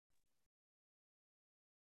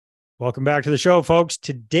Welcome back to the show, folks.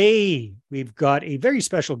 Today, we've got a very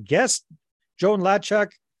special guest, Joan Latchuk,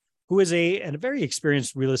 who is a very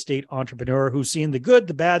experienced real estate entrepreneur who's seen the good,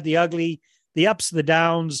 the bad, the ugly, the ups, the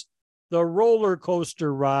downs, the roller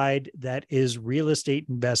coaster ride that is real estate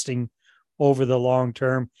investing over the long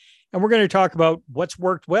term. And we're going to talk about what's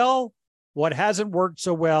worked well, what hasn't worked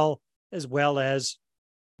so well as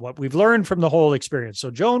what we've learned from the whole experience. So,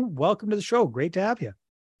 Joan, welcome to the show. Great to have you.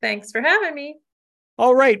 Thanks for having me.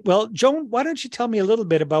 All right. Well, Joan, why don't you tell me a little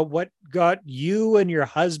bit about what got you and your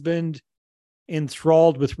husband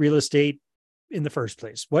enthralled with real estate in the first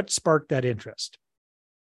place? What sparked that interest?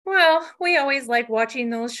 Well, we always like watching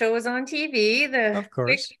those shows on TV, the Of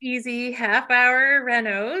course. quick, easy half-hour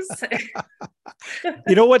renos.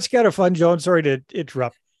 You know what's kind of fun, Joan? Sorry to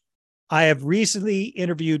interrupt. I have recently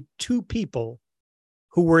interviewed two people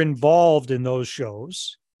who were involved in those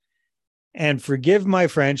shows. And forgive my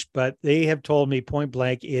French, but they have told me point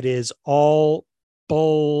blank, it is all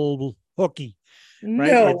bull hooky. Right?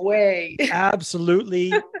 No way.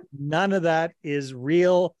 Absolutely none of that is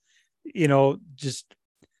real. You know, just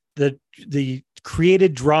the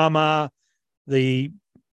created drama, the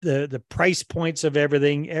price points of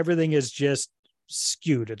everything is just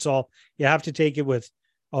skewed. It's all, you have to take it with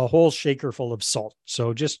a whole shaker full of salt.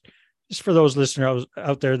 So just for those listeners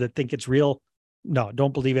out there that think it's real, no,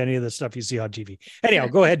 don't believe any of the stuff you see on TV. Anyhow,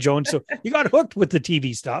 go ahead, Joan. So you got hooked with the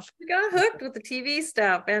TV stuff. We got hooked with the TV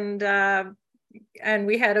stuff, and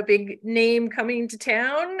we had a big name coming to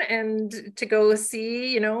town and to go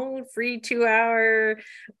see, free 2-hour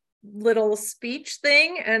little speech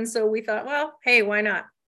thing. And so we thought, well, hey, why not?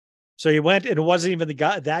 So you went, and it wasn't even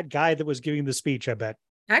that guy that was giving the speech, I bet.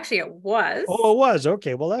 Actually, it was. Oh, it was.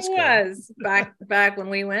 Okay. Well, that's good. It was back when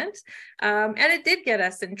we went. And it did get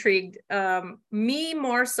us intrigued. Me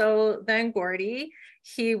more so than Gordy.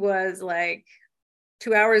 He was like,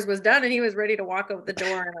 2 hours was done and he was ready to walk out the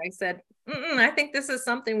door. And I said, I think this is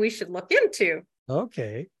something we should look into.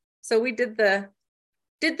 Okay. So we did the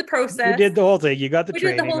process. You did the whole thing. You got the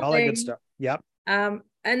training, all that good stuff. Yep.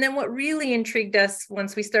 And then what really intrigued us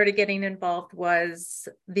once we started getting involved was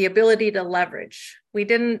the ability to leverage.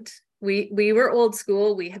 We were old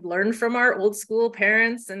school. We had learned from our old school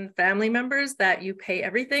parents and family members that you pay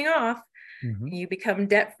everything off, you become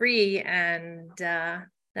debt free. And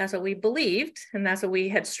that's what we believed. And that's what we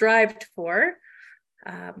had strived for.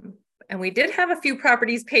 And we did have a few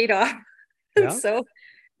properties paid off. Yeah. So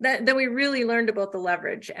then we really learned about the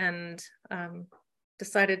leverage and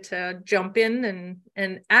decided to jump in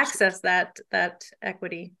and access that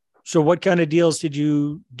equity. So what kind of deals did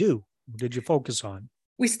you do? What did you focus on?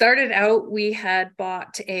 We started out, we had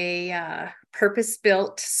bought a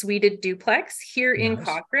purpose-built suited duplex here in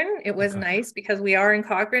Cochrane. It was nice because we are in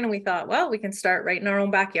Cochrane and we thought, well, we can start right in our own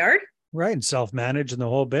backyard. Right, and self-manage and the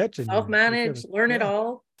whole bit. Self-manage, learn it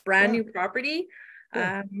all, brand new property.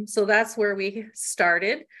 So that's where we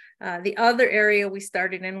started. The other area we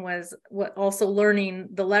started in was also learning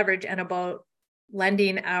the leverage and about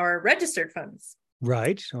lending our registered funds.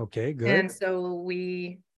 Right. Okay, good. And so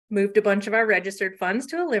we moved a bunch of our registered funds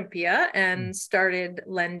to Olympia and started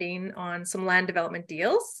lending on some land development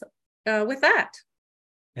deals with that.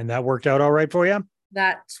 And that worked out all right for you?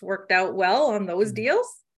 That's worked out well on those deals.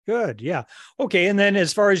 Good. Yeah. Okay. And then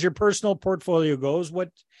as far as your personal portfolio goes,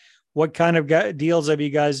 what kind of deals have you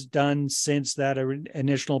guys done since that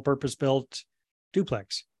initial purpose-built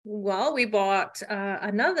duplex? Well, we bought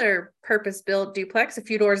another purpose-built duplex a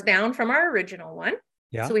few doors down from our original one.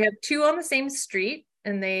 Yeah. So we have two on the same street,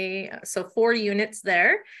 and so 4 units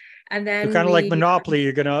there. And then so kind of like Monopoly,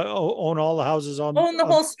 you're going to own all the houses on the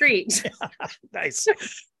whole street. Nice.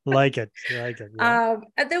 Like it. Yeah.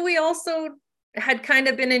 And then we also had kind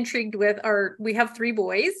of been intrigued with we have 3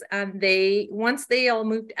 boys, and once they all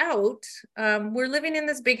moved out, we're living in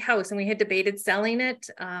this big house and we had debated selling it.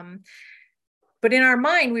 But in our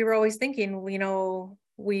mind, we were always thinking,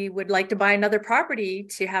 we would like to buy another property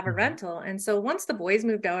to have a rental. And so once the boys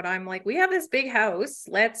moved out, I'm like, we have this big house,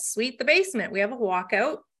 let's suite the basement. We have a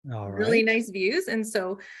walkout, really nice views. And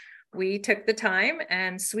so we took the time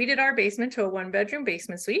and suited our basement to a 1-bedroom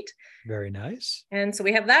basement suite. Very nice. And so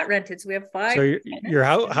we have that rented. So we have 5. So you're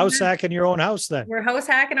house hacking your own house then? We're house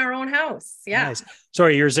hacking our own house. Yeah. Nice.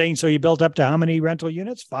 Sorry, you're saying, so you built up to how many rental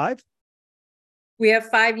units? 5? We have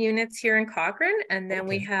 5 units here in Cochrane, and then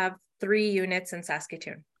we have 3 units in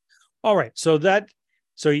Saskatoon. All right. So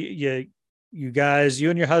you guys, you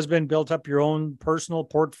and your husband built up your own personal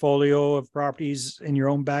portfolio of properties in your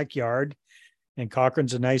own backyard. And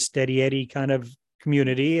Cochrane's a nice, steady Eddie kind of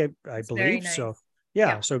community, I believe. Nice. So,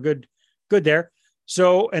 yeah. So good there.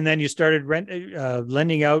 So, and then you started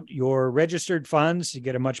lending out your registered funds to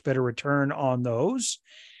get a much better return on those.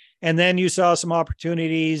 And then you saw some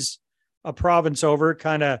opportunities a province over.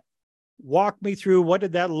 Kind of walk me through, what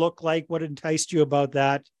did that look like? What enticed you about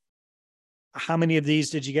that? How many of these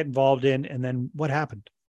did you get involved in? And then what happened?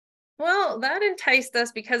 Well, that enticed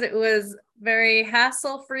us because it was very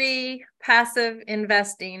hassle-free, passive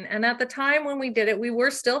investing. And at the time when we did it, we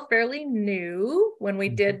were still fairly new when we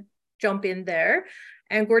did jump in there.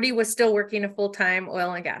 And Gordy was still working a full-time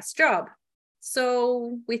oil and gas job.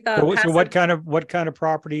 So we thought So what kind of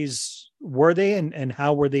properties were they, and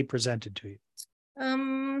how were they presented to you?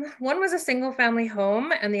 One was a single family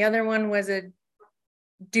home and the other one was a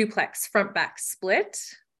duplex front back split.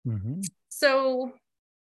 So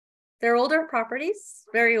they're older properties,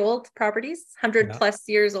 very old properties, 100 plus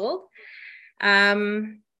years old.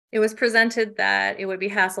 It was presented that it would be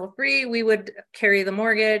hassle-free. We would carry the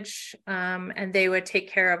mortgage, and they would take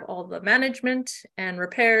care of all the management and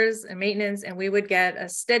repairs and maintenance, and we would get a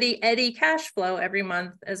steady eddy cash flow every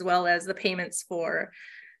month, as well as the payments for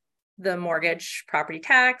the mortgage, property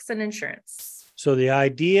tax, and insurance. So the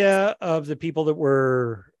idea of the people that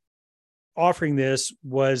were offering this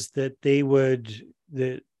was that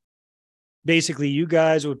basically you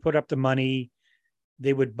guys would put up the money,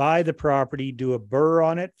 they would buy the property, do a burr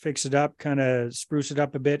on it, fix it up, kind of spruce it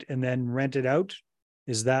up a bit, and then rent it out.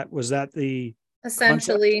 Was that the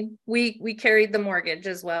essentially concept? We carried the mortgage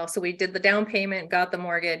as well. So we did the down payment, got the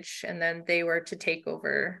mortgage, and then they were to take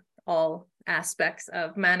over all aspects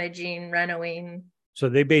of managing, renovating. So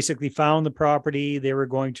they basically found the property.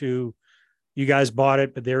 You guys bought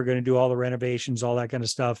it, but they were going to do all the renovations, all that kind of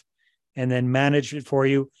stuff, and then manage it for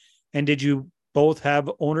you. And did you both have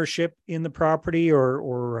ownership in the property,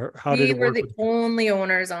 or how did it work? We were the only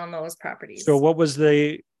owners on those properties. So what was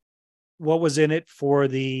in it for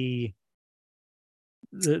the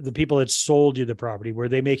people that sold you the property? Were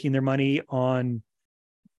they making their money on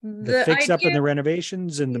the fix up and the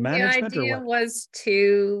renovations and the management? The idea was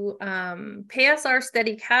to pay us our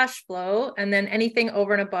steady cash flow, and then anything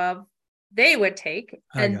over and above they would take.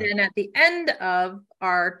 And then at the end of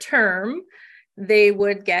our term, they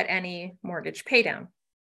would get any mortgage pay down.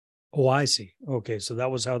 Oh, I see. Okay. So that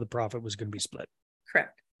was how the profit was going to be split.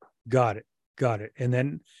 Correct. Got it.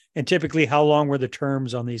 And typically how long were the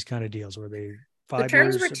terms on these kind of deals? Were they 5 years? The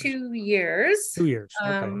terms were 2 years. 2 years.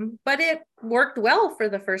 Okay. But it worked well for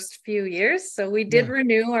the first few years. So we did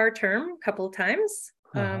renew our term a couple of times.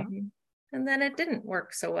 And then it didn't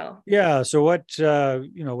work so well. Yeah. So what,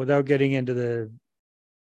 without getting into the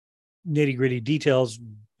nitty gritty details,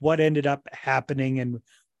 what ended up happening and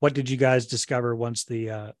what did you guys discover once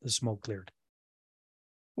the smoke cleared?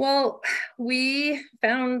 Well, once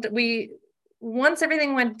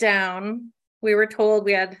everything went down, we were told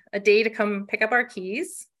we had a day to come pick up our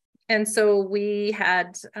keys. And so we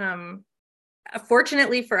had,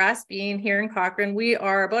 fortunately for us being here in Cochrane, we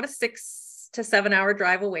are about a 6 to 7 hour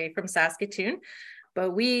drive away from Saskatoon.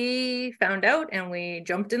 But we found out and we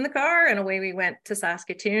jumped in the car and away we went to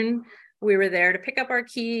Saskatoon. We were there to pick up our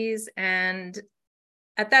keys. And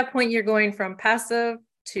at that point, you're going from passive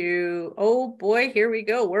to, oh boy, here we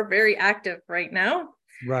go. We're very active right now.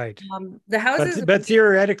 Right. The houses. But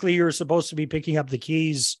theoretically, you're supposed to be picking up the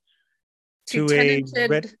keys to a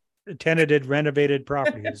tenanted, renovated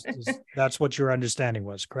property. That's what your understanding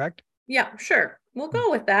was, correct? Yeah, sure. We'll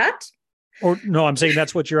go with that. Or no, I'm saying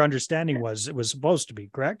that's what your understanding was. It was supposed to be,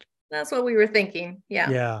 correct? That's what we were thinking. Yeah.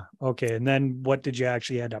 Yeah. Okay. And then what did you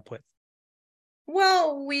actually end up with?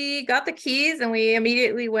 Well, we got the keys and we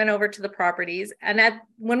immediately went over to the properties. And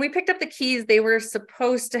when we picked up the keys, they were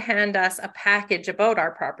supposed to hand us a package about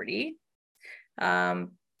our property,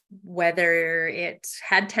 whether it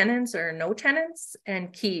had tenants or no tenants,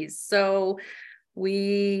 and keys. So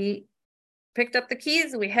we picked up the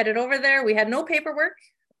keys, we headed over there. We had no paperwork.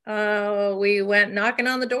 We went knocking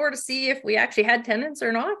on the door to see if we actually had tenants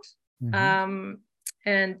or not.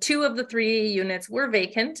 And 2 of the 3 units were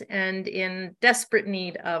vacant and in desperate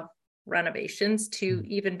need of renovations to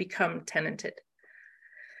even become tenanted.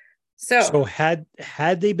 So had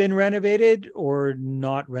they been renovated or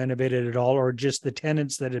not renovated at all, or just the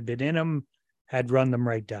tenants that had been in them had run them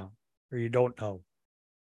right down, or you don't know?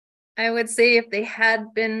 I would say if they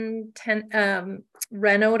had been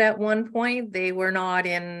renoed at one point, they were not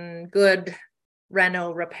in good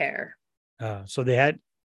reno repair. So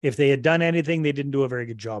if they had done anything, they didn't do a very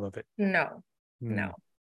good job of it. No.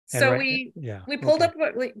 So we pulled up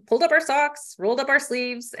our socks, rolled up our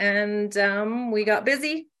sleeves, and we got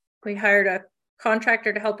busy. We hired a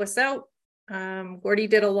contractor to help us out. Gordy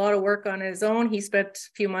did a lot of work on his own. He spent a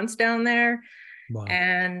few months down there. Wow.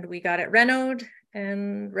 And we got it renoed.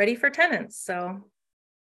 and ready for tenants. So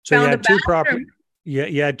So you found a had two bathroom.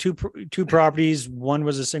 you had two properties. One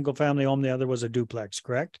was a single family home, the other was a duplex,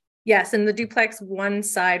 correct? Yes, and the duplex, one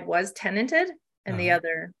side was tenanted and the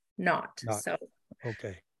other not. Not.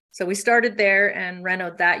 Okay. So we started there and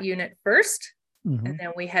renoed that unit first, Mm-hmm. and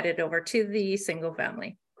then we headed over to the single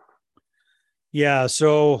family. Yeah,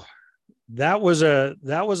 so that was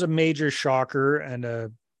a major shocker and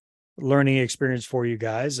a learning experience for you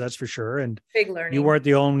guys, that's for sure. And big learning. You weren't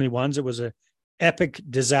the only ones. It was a epic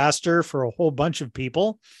disaster for a whole bunch of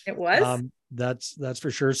people. It was. That's for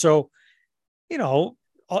sure. So,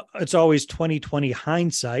 it's always 2020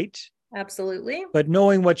 hindsight. Absolutely. But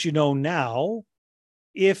knowing what you know now,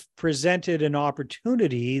 if presented an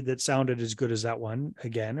opportunity that sounded as good as that one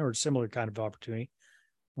again, or a similar kind of opportunity,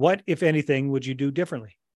 what, if anything, would you do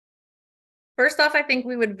differently? First off, I think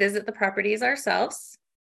we would visit the properties ourselves.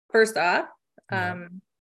 First off,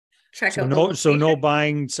 check out the location. So no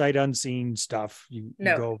buying sight unseen stuff. You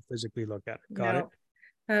go physically look at it. Got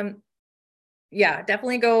it. Yeah,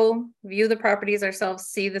 definitely go view the properties ourselves,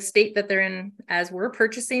 see the state that they're in as we're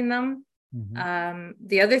purchasing them. Mm-hmm.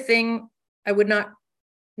 The other thing, I would not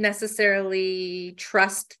necessarily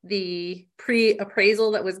trust the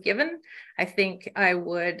pre-appraisal that was given. I think I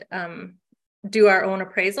would do our own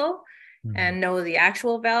appraisal and know the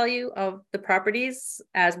actual value of the properties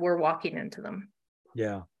as we're walking into them.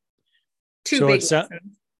 Yeah. Two big lessons.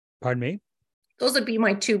 Pardon me? Those would be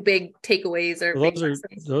my two big takeaways.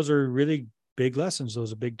 Those are really big lessons.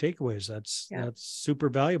 Those are big takeaways. That's super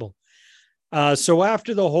valuable. So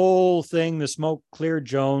after the whole thing, the smoke cleared,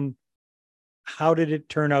 Joan, how did it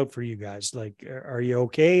turn out for you guys? Like, are you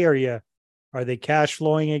okay? Are they cash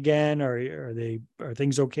flowing again? Are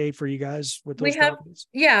things okay for you guys with those properties?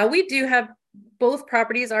 Yeah, we do have both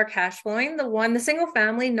properties are cash flowing. The single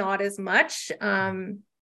family, not as much.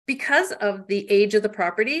 Because of the age of the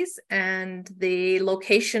properties and the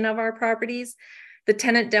location of our properties, the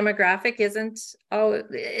tenant demographic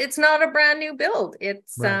it's not a brand new build.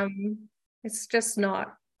 It's just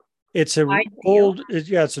not. It's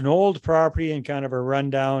it's an old property in kind of a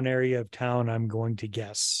rundown area of town, I'm going to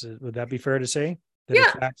guess. Would that be fair to say? That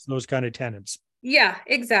attracts those kind of tenants. Yeah,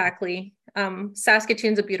 exactly.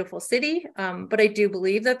 Saskatoon's a beautiful city, but I do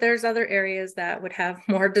believe that there's other areas that would have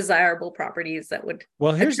more desirable properties that would.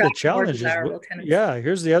 Well, here's the challenge.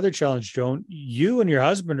 Here's the other challenge, Joan. You and your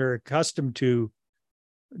husband are accustomed to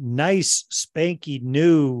nice, spanky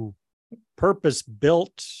new,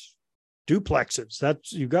 purpose-built duplexes.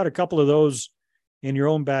 You've got a couple of those in your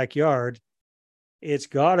own backyard. It's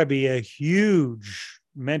got to be a huge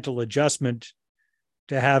mental adjustment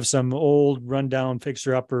to have some old rundown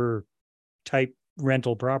fixer upper type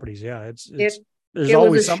rental properties. Yeah, there's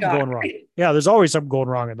always something going wrong. Yeah, there's always something going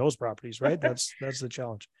wrong in those properties, right? That's the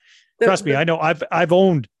challenge. Trust me, I know I've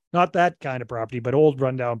owned not that kind of property, but old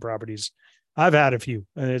rundown properties. I've had a few,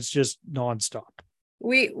 and it's just nonstop.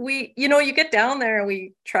 We you get down there and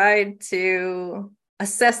we tried to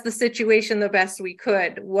assess the situation the best we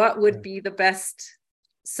could. What would be the best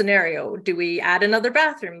scenario? Do we add another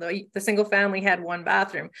bathroom? The single family had one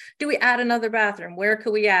bathroom. Do we add another bathroom? Where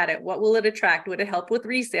could we add it? What will it attract? Would it help with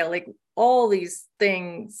resale? Like all these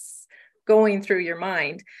things going through your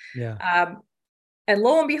mind. Yeah. And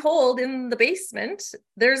lo and behold, in the basement,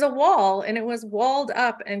 there's a wall and it was walled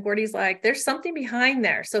up. And Gordy's like, there's something behind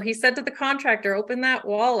there. So he said to the contractor, open that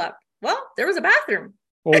wall up. Well, there was a bathroom.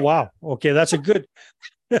 Oh, wow. Okay. That's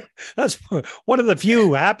that's one of the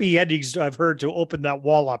few happy endings I've heard, to open that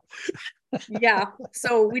wall up. Yeah.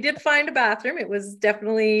 So we did find a bathroom. It was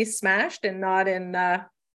definitely smashed and not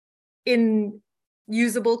in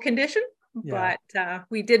usable condition, but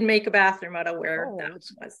we did make a bathroom out of where that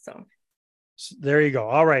was. So there you go.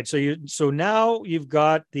 All right. So now you've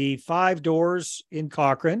got the 5 doors in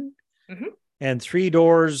Cochrane and 3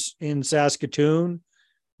 doors in Saskatoon.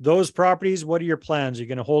 Those properties, what are your plans? Are you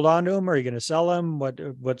going to hold on to them? Or are you going to sell them?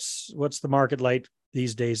 What's the market like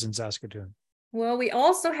these days in Saskatoon? Well, we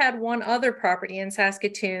also had one other property in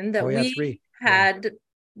Saskatoon that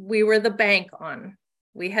we were the bank on.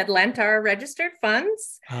 We had lent our registered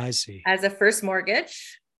funds. I see. As a first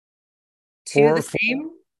mortgage to the same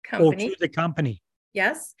company. To the company.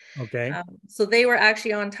 Yes. Okay. So they were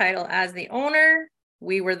actually on title as the owner.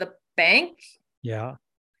 We were the bank. Yeah.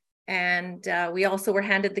 And we also were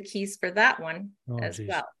handed the keys for that one well.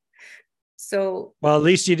 So, well, at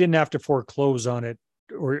least you didn't have to foreclose on it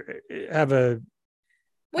or have a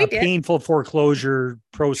painful foreclosure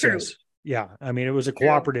process. True. Yeah. I mean, it was a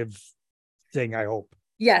cooperative thing, I hope.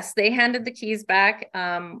 Yes. They handed the keys back.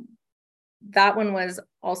 That one was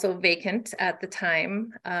also vacant at the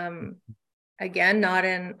time. Again, not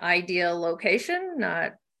an ideal location,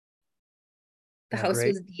 not the Not house great.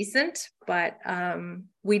 was decent, but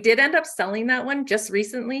we did end up selling that one just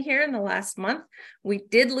recently here in the last month. We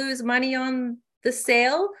did lose money on the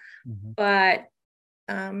sale, Mhm. but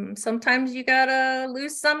sometimes you gotta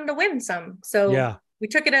lose some to win some. So Yeah, we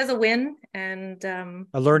took it as a win and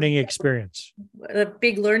a learning experience. a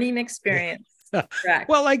big learning experience. Correct.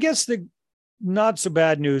 Well, I guess the not so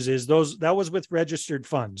bad news is that was with registered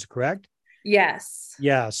funds, correct? Yes.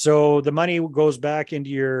 Yeah. So the money goes back into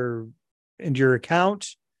your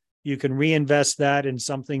account. You can reinvest that in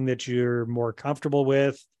something that you're more comfortable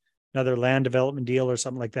with, another land development deal or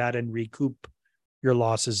something like that, and recoup your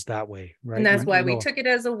losses that way, right? And that's why we know. took it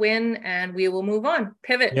as a win and we will move on.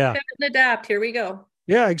 Pivot, Yeah. pivot and adapt. Here we go.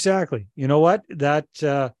 Yeah, exactly. You know what? That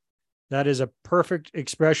is a perfect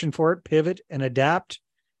expression for it. Pivot and adapt.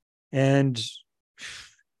 And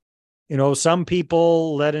some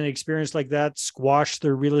people let an experience like that squash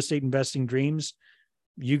their real estate investing dreams.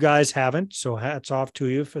 You guys haven't, so hats off to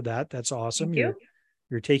you for that. That's awesome. Thank you.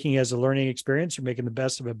 You're taking it as a learning experience. You're making the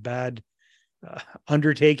best of a bad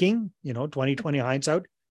undertaking. 2020 hindsight.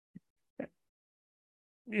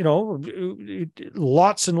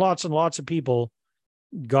 Lots and lots and lots of people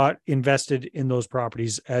got invested in those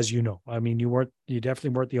properties, as you know. I mean, you definitely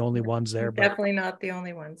weren't the only ones there, but Definitely not the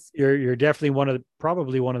only ones. you're definitely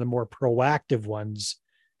probably one of the more proactive ones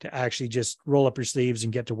to actually just roll up your sleeves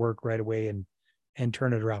and get to work right away and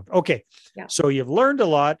turn it around. Okay. Yeah. So you've learned a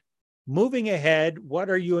lot. Moving ahead, what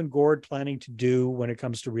are you and Gord planning to do when it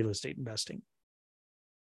comes to real estate investing?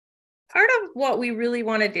 Part of what we really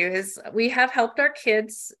want to do is we have helped our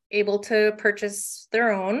kids able to purchase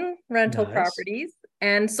their own rental properties.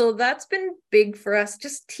 And so that's been big for us,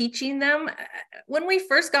 just teaching them. When we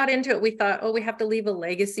first got into it, we thought, oh, we have to leave a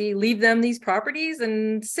legacy, leave them these properties.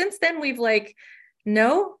 And since then, we've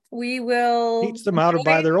no, we will teach them how to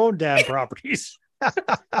buy their own damn properties.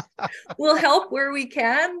 We'll help where we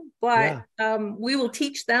can, but we will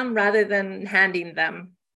teach them rather than handing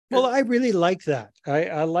them. Well, I really like that.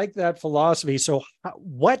 I like that philosophy. So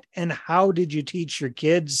what and how did you teach your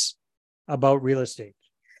kids about real estate?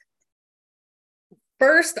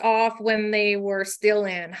 First off, when they were still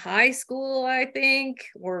in high school, I think,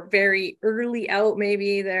 or very early out,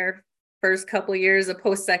 maybe their first couple of years of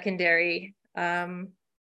post-secondary.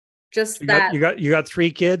 Just that. You got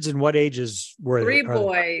 3 kids, and what ages were they? 3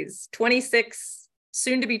 boys, 26,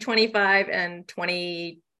 soon to be 25, and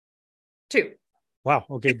 22. Wow.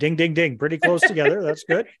 Okay. Ding, ding, ding. Pretty close together. That's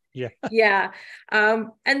good. Yeah. Yeah. And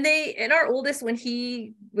our oldest, when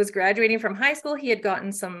he was graduating from high school, he had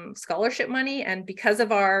gotten some scholarship money. And because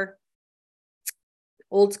of our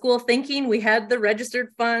old school thinking, we had the registered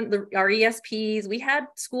fund, our ESPs, we had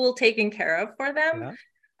school taken care of for them.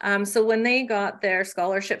 Yeah. So when they got their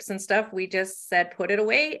scholarships and stuff, we just said, put it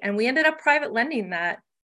away. And we ended up private lending that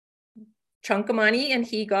chunk of money, and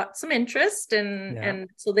he got some interest, and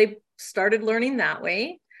so they started learning that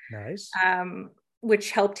way. Nice. Which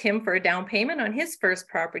helped him for a down payment on his first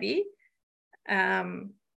property.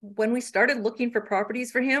 When we started looking for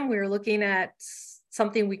properties for him, we were looking at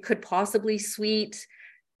something we could possibly suite,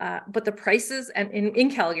 but the prices, and in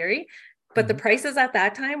Calgary, but the prices at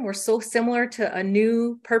that time were so similar to a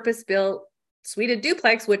new purpose-built suited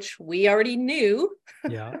duplex, which we already knew.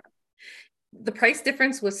 Yeah. The price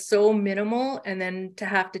difference was so minimal, and then to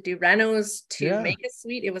have to do renos to make a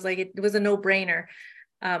suite, it was it was a no-brainer.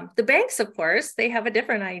 The banks, of course, they have a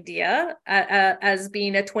different idea, as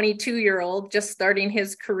being a 22-year-old just starting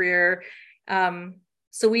his career.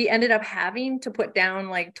 So we ended up having to put down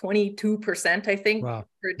 22%, I think,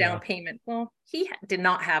 for down payment. Well, he did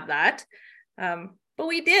not have that, but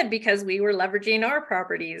we did because we were leveraging our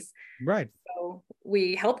properties. Right. So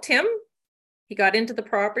we helped him. He got into the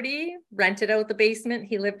property, rented out the basement.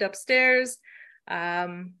 He lived upstairs.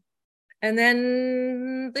 And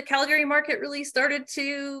then the Calgary market really started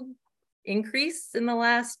to increase in the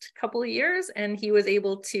last couple of years. And he was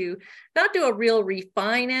able to not do a real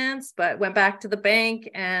refinance, but went back to the bank,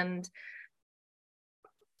 and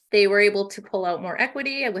they were able to pull out more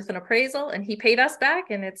equity with an appraisal, and he paid us back,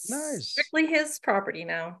 and it's strictly his property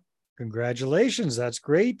now. Congratulations. That's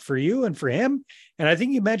great for you and for him. And I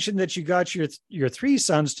think you mentioned that you got your 3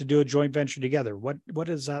 sons to do a joint venture together. What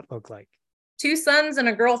does that look like? 2 sons and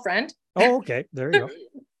a girlfriend. Oh, okay. There you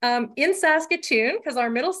go. In Saskatoon, because our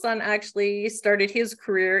middle son actually started his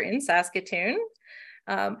career in Saskatoon.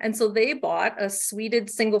 And so they bought a suited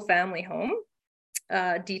single family home,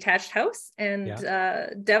 detached house. And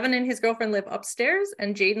Devin and his girlfriend live upstairs,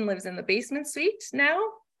 and Jaden lives in the basement suite now.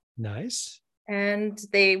 Nice. And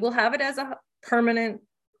they will have it as a permanent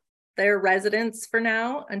their residence for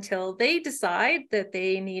now until they decide that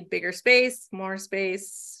they need bigger space, more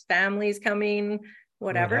space, families coming,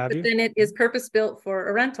 whatever. But then it is purpose built for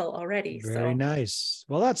a rental already. Very nice.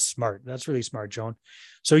 Well, that's smart. That's really smart, Joan.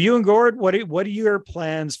 So you and Gord, what are your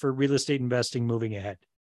plans for real estate investing moving ahead?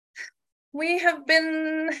 We have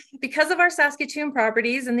been, because of our Saskatoon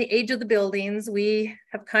properties and the age of the buildings, we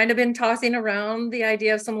have kind of been tossing around the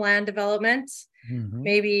idea of some land development,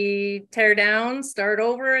 maybe tear down, start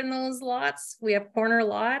over in those lots. We have corner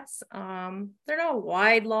lots. They're not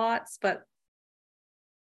wide lots, but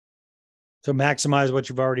so maximize what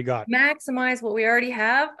you've already got. Maximize what we already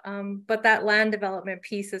have. But that land development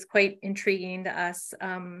piece is quite intriguing to us.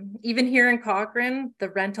 Even here in Cochrane, the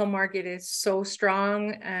rental market is so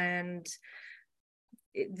strong and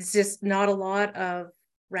it's just not a lot of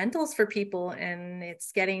rentals for people, and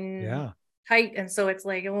it's getting tight. And so it's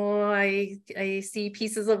like, oh, I see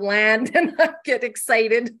pieces of land and I get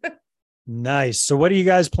excited. Nice. So what are you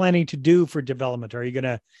guys planning to do for development? Are you going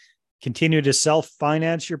to continue to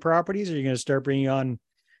self-finance your properties? Or are you going to start bringing on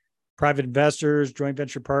private investors, joint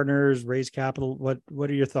venture partners, raise capital? What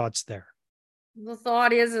are your thoughts there? The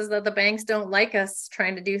thought is that the banks don't like us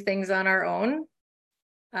trying to do things on our own.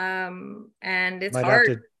 And it's hard.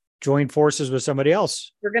 Have to join forces with somebody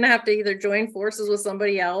else. We're going to have to either join forces with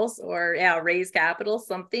somebody else or raise capital,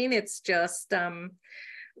 something. It's just,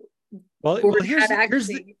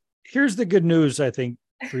 here's the good news, I think,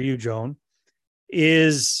 for you, Joan,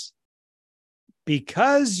 is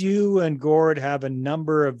because you and Gord have a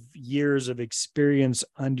number of years of experience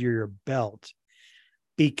under your belt,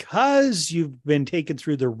 because you've been taken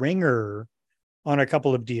through the ringer on a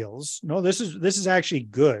couple of deals. No, this is actually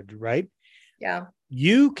good, right? Yeah.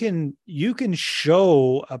 You can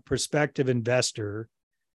show a prospective investor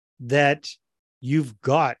that you've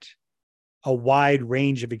got a wide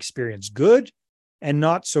range of experience, good and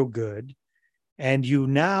not so good. And you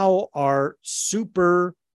now are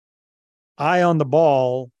super eye on the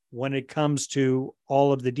ball when it comes to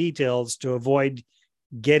all of the details to avoid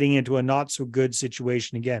getting into a not so good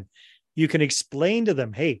situation again. You can explain to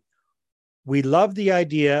them, hey, we love the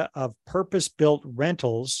idea of purpose-built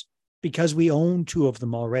rentals because we own 2 of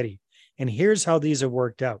them already. And here's how these have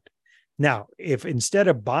worked out. Now, if instead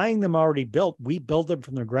of buying them already built, we build them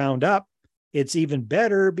from the ground up, it's even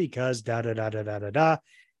better because da-da-da-da-da-da-da.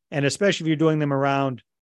 And especially if you're doing them around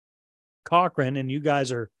Cochrane and you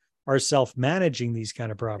guys are self-managing these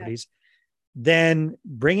kind of properties, then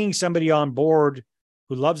bringing somebody on board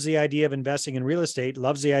who loves the idea of investing in real estate,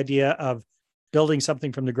 loves the idea of building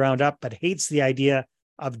something from the ground up, but hates the idea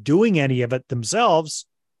of doing any of it themselves.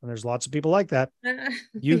 And there's lots of people like that.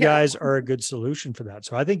 You guys are a good solution for that.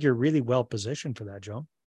 So I think you're really well positioned for that, Joan.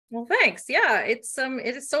 Well, thanks. Yeah, it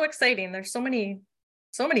is so exciting. There's so many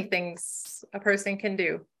things a person can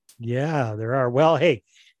do. Yeah, there are. Well, hey,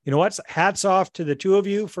 you know what? Hats off to the 2 of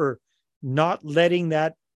you for not letting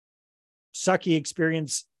that sucky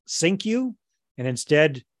experience sink you and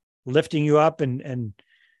instead lifting you up and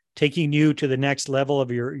taking you to the next level of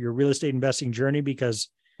your real estate investing journey. Because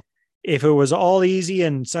if it was all easy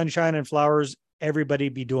and sunshine and flowers,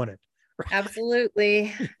 everybody'd be doing it.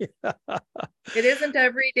 Absolutely. It isn't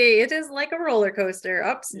every day. It is like a roller coaster,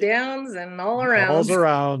 ups, downs, and all around. All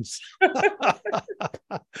arounds.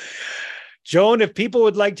 Joan, if people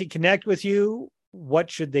would like to connect with you, what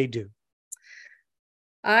should they do?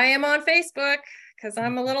 I am on Facebook because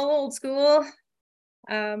I'm a little old school.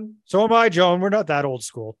 So am I, Joan. We're not that old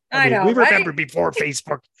school. I know, we remember before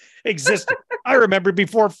Facebook existed. I remember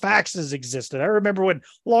before faxes existed. I remember when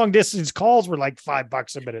long distance calls were like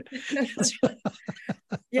 $5 a minute.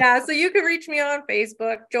 Yeah, so you can reach me on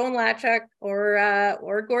Facebook, Joan Latchuk,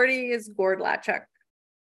 or Gordy is Gord Latchuk.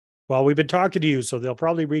 Well, we've been talking to you, so they'll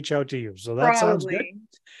probably reach out to you. So that sounds good.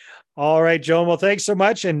 All right, Joan. Well, thanks so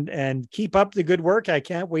much, and keep up the good work. I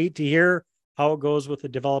can't wait to hear how it goes with the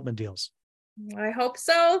development deals. I hope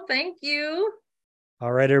so. Thank you.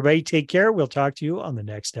 All right, everybody, take care. We'll talk to you on the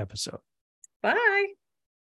next episode. Bye.